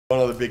One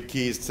of the big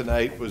keys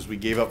tonight was we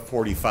gave up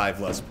 45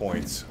 less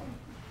points.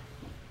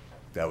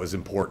 That was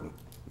important,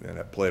 and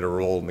it played a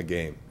role in the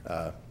game.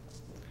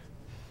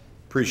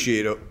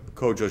 Appreciate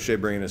Coach O'Shea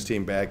bringing his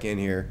team back in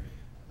here.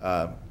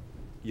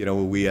 You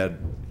know, he had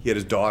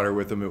his daughter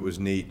with him. It was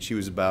neat. She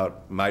was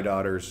about my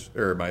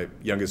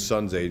youngest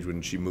son's age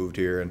when she moved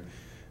here, and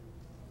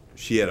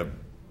she had a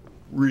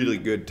really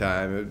good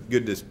time.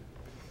 Good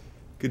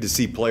to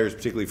see players,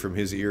 particularly from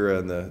his era,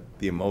 and the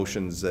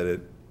emotions that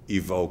it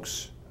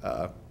evokes.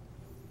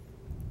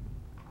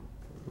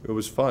 It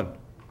was fun.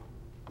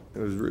 It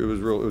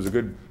was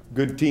a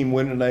good team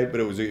win tonight, but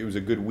it was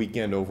a good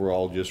weekend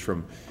overall, just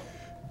from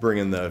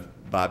bringing the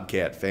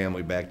Bobcat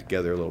family back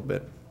together a little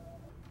bit.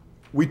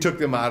 We took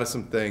them out of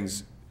some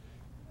things.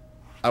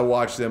 I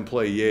watched them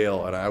play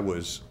Yale, and I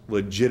was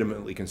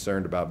legitimately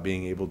concerned about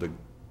being able to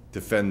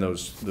defend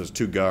those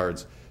two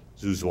guards.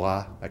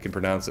 Zuzwa, I can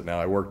pronounce it now.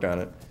 I worked on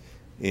it,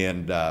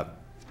 and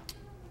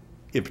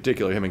in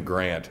particular him and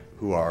Grant,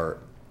 who are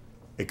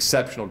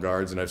exceptional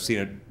guards, and I've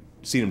seen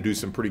him do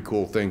some pretty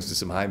cool things to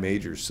some high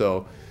majors.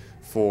 So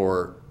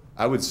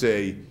I would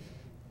say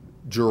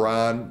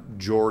Jerron,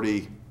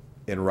 Jordy,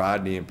 and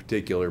Rodney in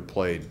particular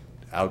played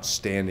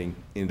outstanding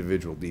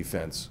individual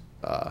defense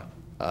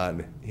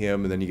on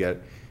him. And then you got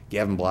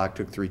Gavin Block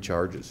took 3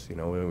 charges. You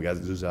know, and we got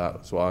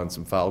Zuzwa in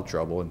some foul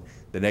trouble. And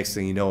the next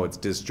thing you know, it's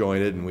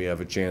disjointed, and we have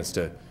a chance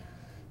to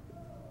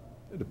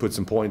put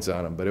some points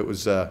on him. But it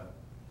was a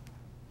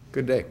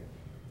good day.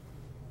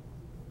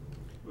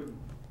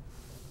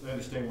 I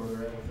understand where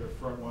they're at with their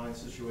front line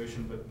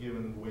situation, but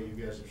given the way you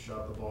guys have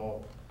shot the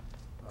ball,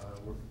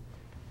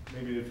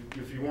 maybe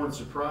if you weren't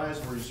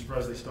surprised, were you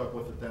surprised they stuck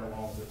with it that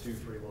long, the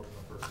 2-3 look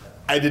in the first half?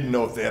 I didn't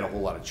know if they had a whole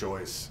lot of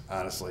choice,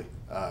 honestly,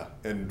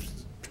 and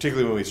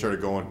particularly when we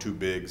started going 2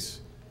 bigs.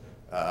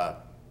 There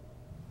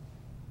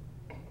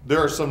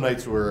are some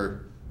nights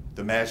where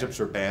the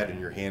matchups are bad and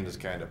your hand is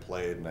kind of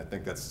played, and I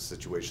think that's the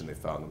situation they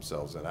found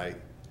themselves in.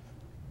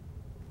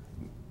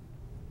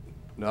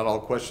 Not all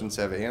questions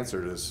have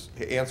answers,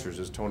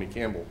 as Tony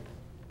Campbell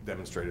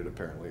demonstrated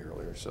apparently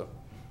earlier. So,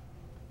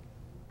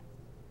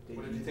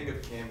 what did you think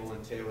of Campbell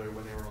and Taylor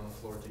when they were on the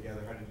floor together?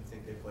 How did you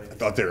think they played? I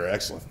thought they were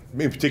excellent. I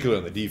mean, particularly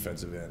on the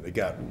defensive end, they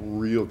got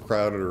real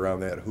crowded around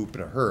that hoop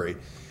in a hurry.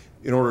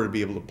 In order to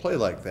be able to play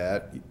like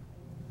that,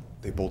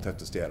 they both have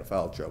to stay out of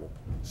foul trouble.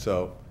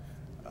 So,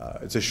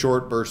 it's a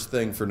short burst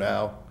thing for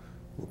now.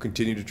 We'll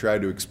continue to try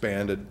to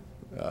expand it.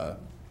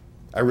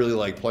 I really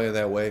like playing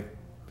that way.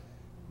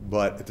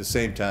 But at the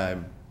same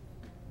time,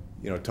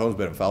 you know, Tone's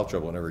been in foul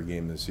trouble in every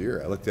game this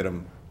year. I looked at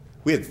him.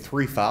 We had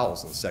 3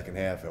 fouls in the second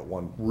half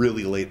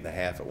really late in the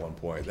half at one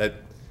point. That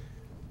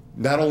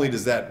not only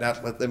does that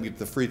not let them get to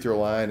the free throw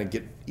line and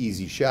get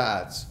easy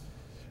shots,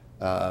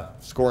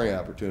 scoring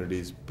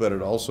opportunities, but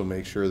it also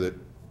makes sure that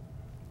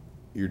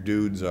your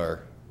dudes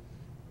are,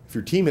 if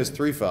your team has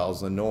 3 fouls,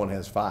 then no one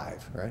has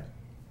 5, right?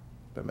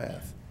 By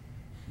math.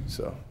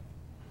 So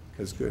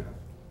that's good.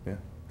 Yeah.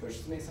 Coach,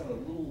 this may sound a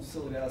little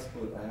silly to ask,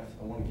 but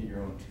I want to get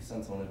your own 2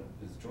 cents on it.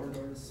 Is Jordan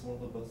Dartis one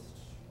of the best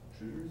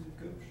shooters you've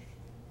coached?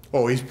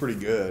 Oh, he's pretty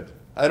good.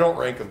 I don't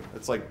rank him.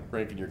 It's like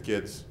ranking your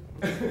kids.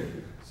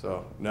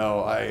 So,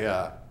 no,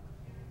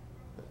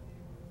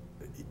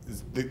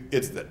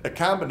 it's a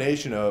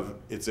combination of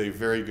it's a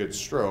very good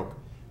stroke,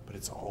 but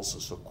it's also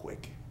so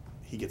quick.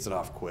 He gets it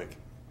off quick.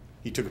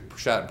 He took a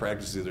shot in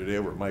practice the other day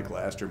where Mike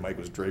Laster, Mike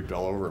was draped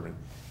all over him, and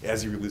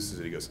as he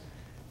releases it, he goes,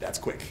 "That's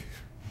quick."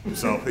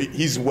 So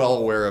he's well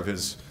aware of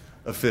his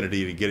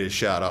affinity to get his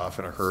shot off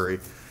in a hurry.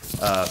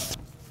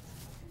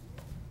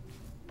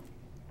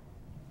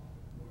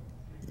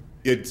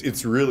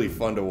 It's really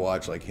fun to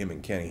watch, like him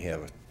and Kenny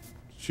have a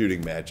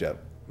shooting matchup.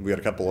 We got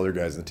a couple other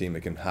guys on the team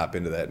that can hop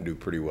into that and do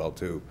pretty well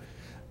too.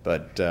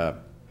 But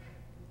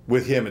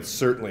with him, it's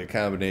certainly a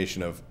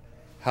combination of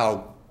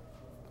how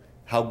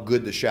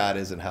good the shot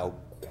is and how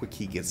quick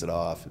he gets it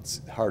off.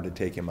 It's hard to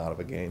take him out of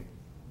a game.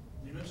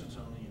 You mentioned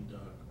Tony and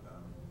Doug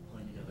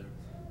playing together.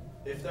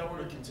 If that were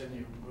to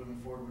continue moving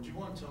forward, would you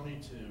want Tony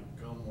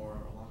to go more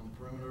along the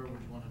perimeter?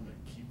 Would you want him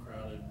to keep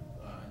crowded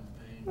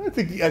in the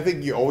paint? I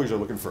think you always are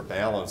looking for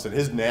balance, and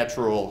his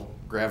natural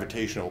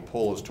gravitational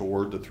pull is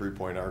toward the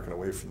three-point arc and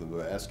away from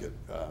the basket.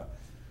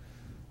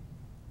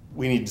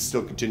 We need to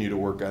still continue to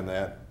work on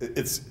that.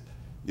 It's,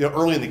 you know,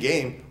 early in the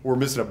game, we're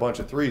missing a bunch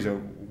of threes,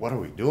 and what are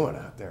we doing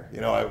out there?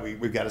 You know,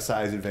 we've got a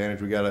size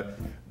advantage.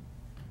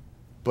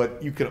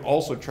 But you can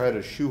also try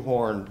to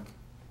shoehorn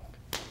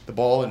the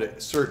ball into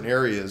certain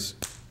areas,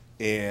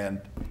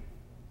 and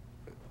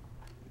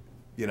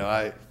you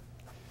know,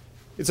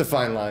 it's a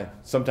fine line.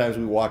 Sometimes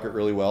we walk it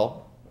really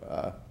well.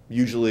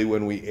 Usually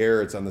when we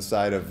err, it's on the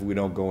side of we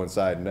don't go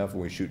inside enough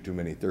and we shoot too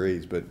many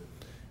threes. But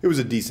it was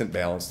a decent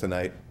balance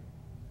tonight.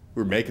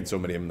 We were making so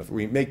many of them.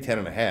 We make 10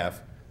 and a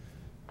half.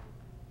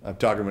 I'm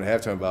talking at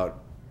halftime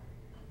about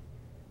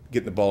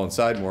getting the ball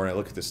inside more, and I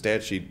look at the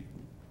stat sheet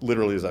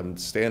literally as I'm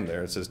standing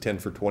there. It says 10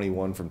 for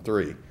 21 from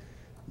 3.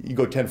 You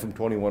go 10 from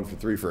 21 for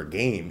 3 for a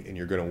game, and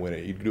you're going to win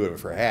it. You do it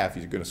for a half,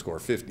 you're going to score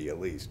 50 at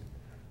least.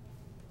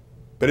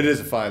 But it is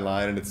a fine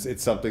line, and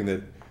it's something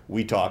that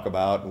we talk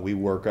about and we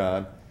work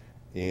on,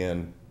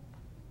 and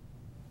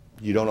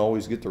you don't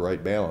always get the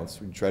right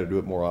balance. We try to do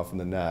it more often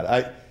than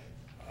not.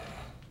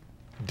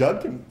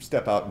 Doug can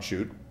step out and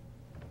shoot.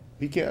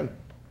 He can.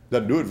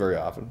 Doesn't do it very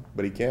often,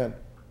 but he can.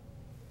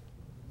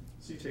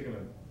 Is he taking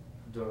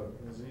Doug,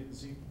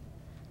 is he,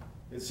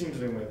 it seems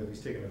anyway that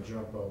he's taking a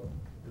jump up,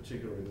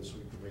 particularly this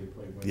week, the way he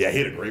played. Yeah, he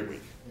had a great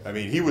week. I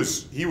mean, he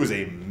was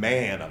a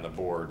man on the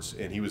boards,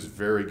 and he was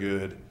very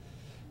good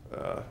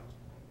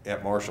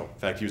at Marshall. In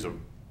fact, he was a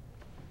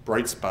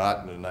bright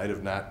spot in a night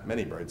of not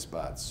many bright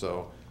spots.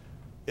 So,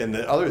 and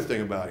the other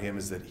thing about him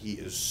is that he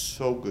is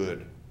so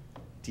good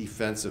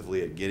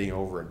defensively at getting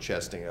over and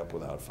chesting up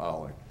without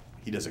fouling.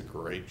 He does a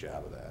great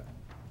job of that.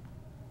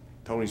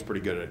 Tony's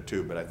pretty good at it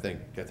too, but I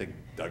think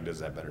Doug does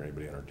that better than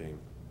anybody on our team.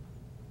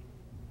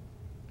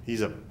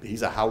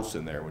 He's a house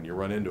in there. When you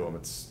run into him,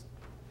 it's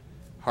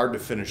hard to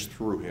finish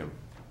through him.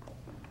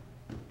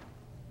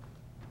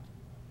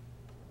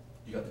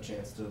 You got the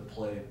chance to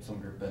play some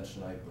of your bench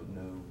tonight, but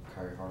no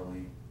Kyrie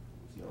Harley.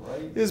 Is he all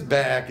right? His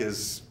back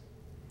is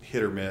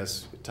hit or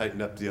miss. It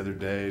tightened up the other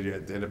day.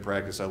 At the end of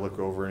practice, I look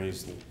over and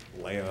he's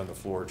laying on the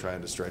floor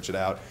trying to stretch it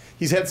out.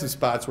 He's had some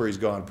spots where he's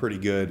gone pretty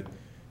good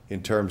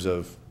in terms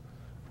of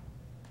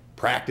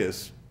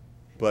practice,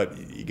 but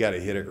you got to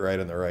hit it right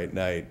on the right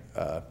night.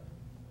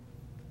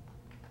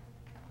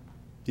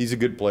 He's a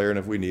good player, and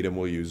if we need him,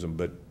 we'll use him.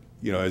 But,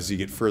 you know, as you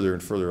get further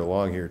and further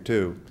along here,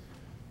 too,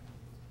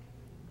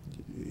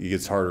 it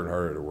gets harder and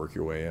harder to work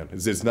your way in.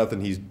 It's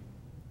nothing he's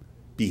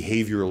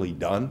behaviorally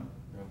done.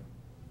 No.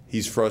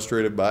 He's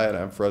frustrated by it.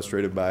 I'm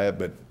frustrated by it.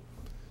 But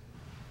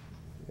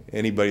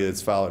anybody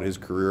that's followed his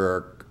career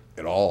arc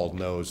at all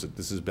knows that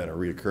this has been a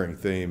reoccurring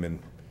theme and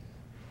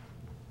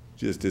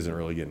just isn't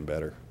really getting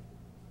better.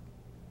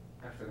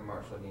 After the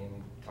Marshall game,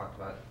 you talked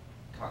about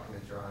talking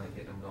to John and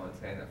getting him going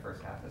today in that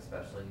first half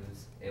especially. He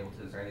was able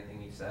to. Is there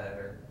anything you said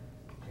or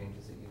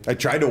changes that you I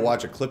tried to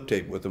watch a clip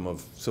tape with him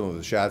of some of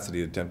the shots that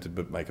he attempted,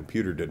 but my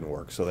computer didn't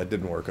work, so that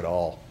didn't work at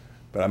all.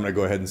 But I'm going to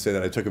go ahead and say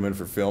that I took him in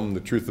for film. The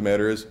truth of the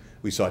matter is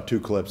we saw 2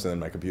 clips and then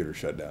my computer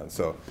shut down.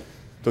 So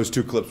those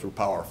 2 clips were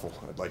powerful.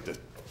 I'd like to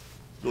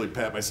really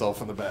pat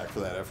myself on the back for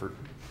that effort.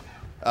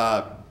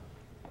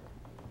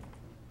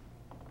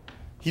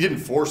 He didn't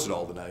force it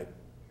all tonight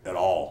at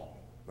all.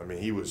 I mean,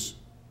 he was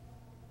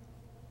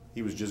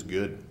just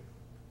good.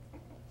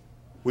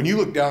 When you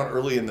look down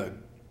early in the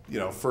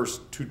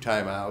first 2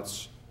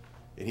 timeouts,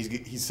 and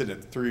he's sitting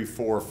at 3,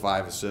 4,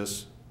 5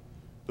 assists,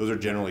 those are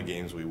generally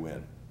games we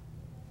win.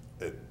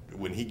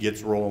 When he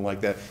gets rolling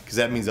like that, because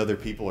that means other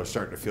people are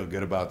starting to feel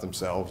good about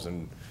themselves,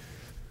 and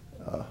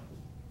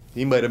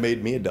he might have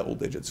made me a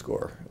double-digit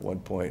score at one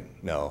point.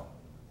 No.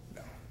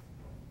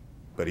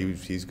 But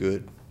he's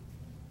good.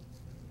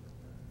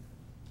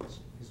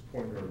 He's a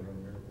point guard, not a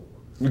miracle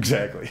worker.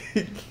 Exactly.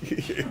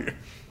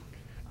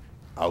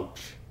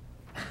 Ouch.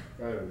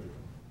 Any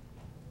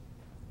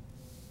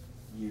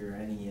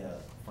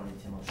funny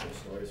Tim O'Shea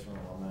stories from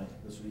alumni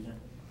this weekend?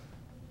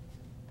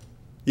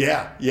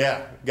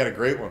 Yeah. Got a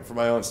great one from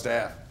my own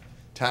staff.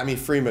 Tommy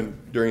Freeman,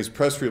 during his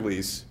press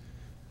release,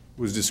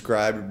 was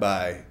described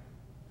by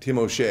Tim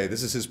O'Shea,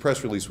 this is his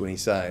press release when he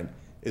signed,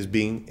 as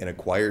being an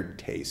acquired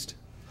taste.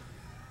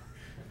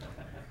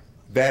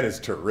 That is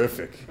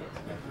terrific.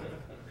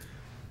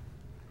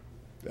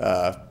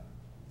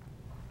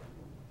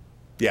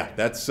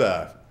 That's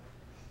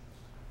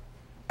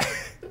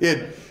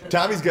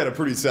Tommy's got a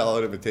pretty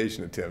solid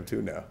invitation to Tim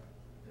too now.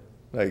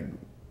 Like,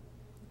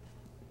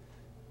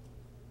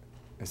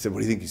 I said, what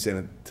do you think you sent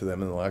it to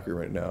them in the locker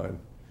room right now? And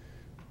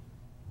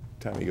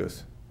Tommy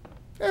goes,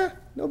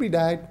 nobody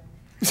died.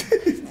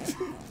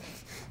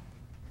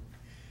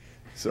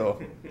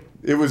 So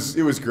it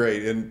was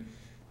great. And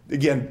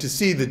again, to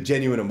see the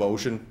genuine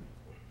emotion,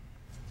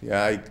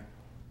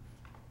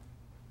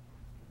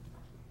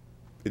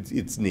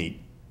 it's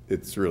neat.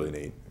 It's really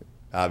neat.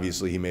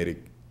 Obviously, he made a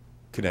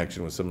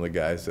connection with some of the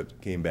guys that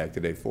came back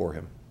today for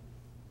him.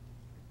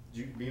 Did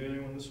you meet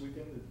anyone this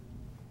weekend that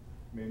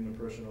made an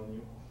impression on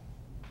you?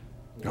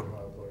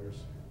 Ohio players.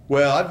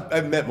 Well,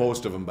 I've met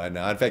most of them by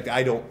now. In fact,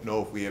 I don't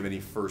know if we have any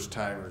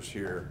first-timers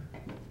here.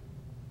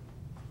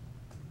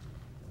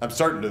 I'm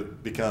starting to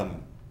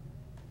become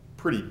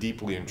pretty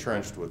deeply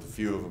entrenched with a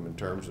few of them in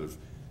terms of,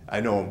 I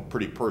know them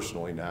pretty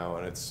personally now,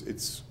 and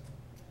it's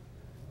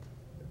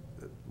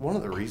one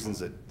of the reasons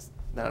that it's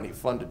not any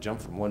fun to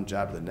jump from one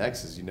job to the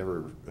next is you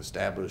never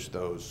establish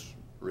those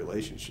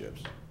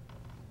relationships.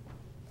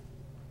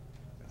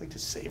 I like to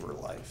savor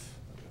life,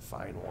 like a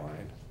fine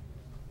wine.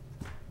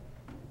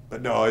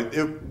 But no,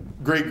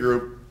 great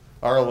group.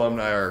 Our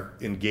alumni are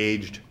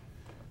engaged,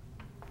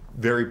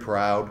 very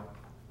proud,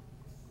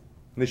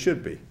 and they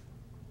should be.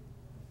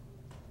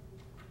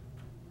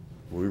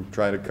 We're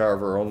trying to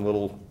carve our own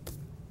little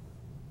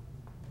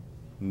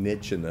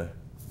niche in the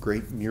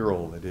great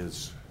mural that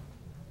is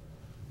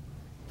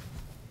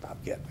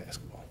Bobcat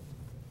basketball.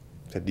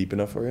 Is that deep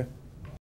enough for you?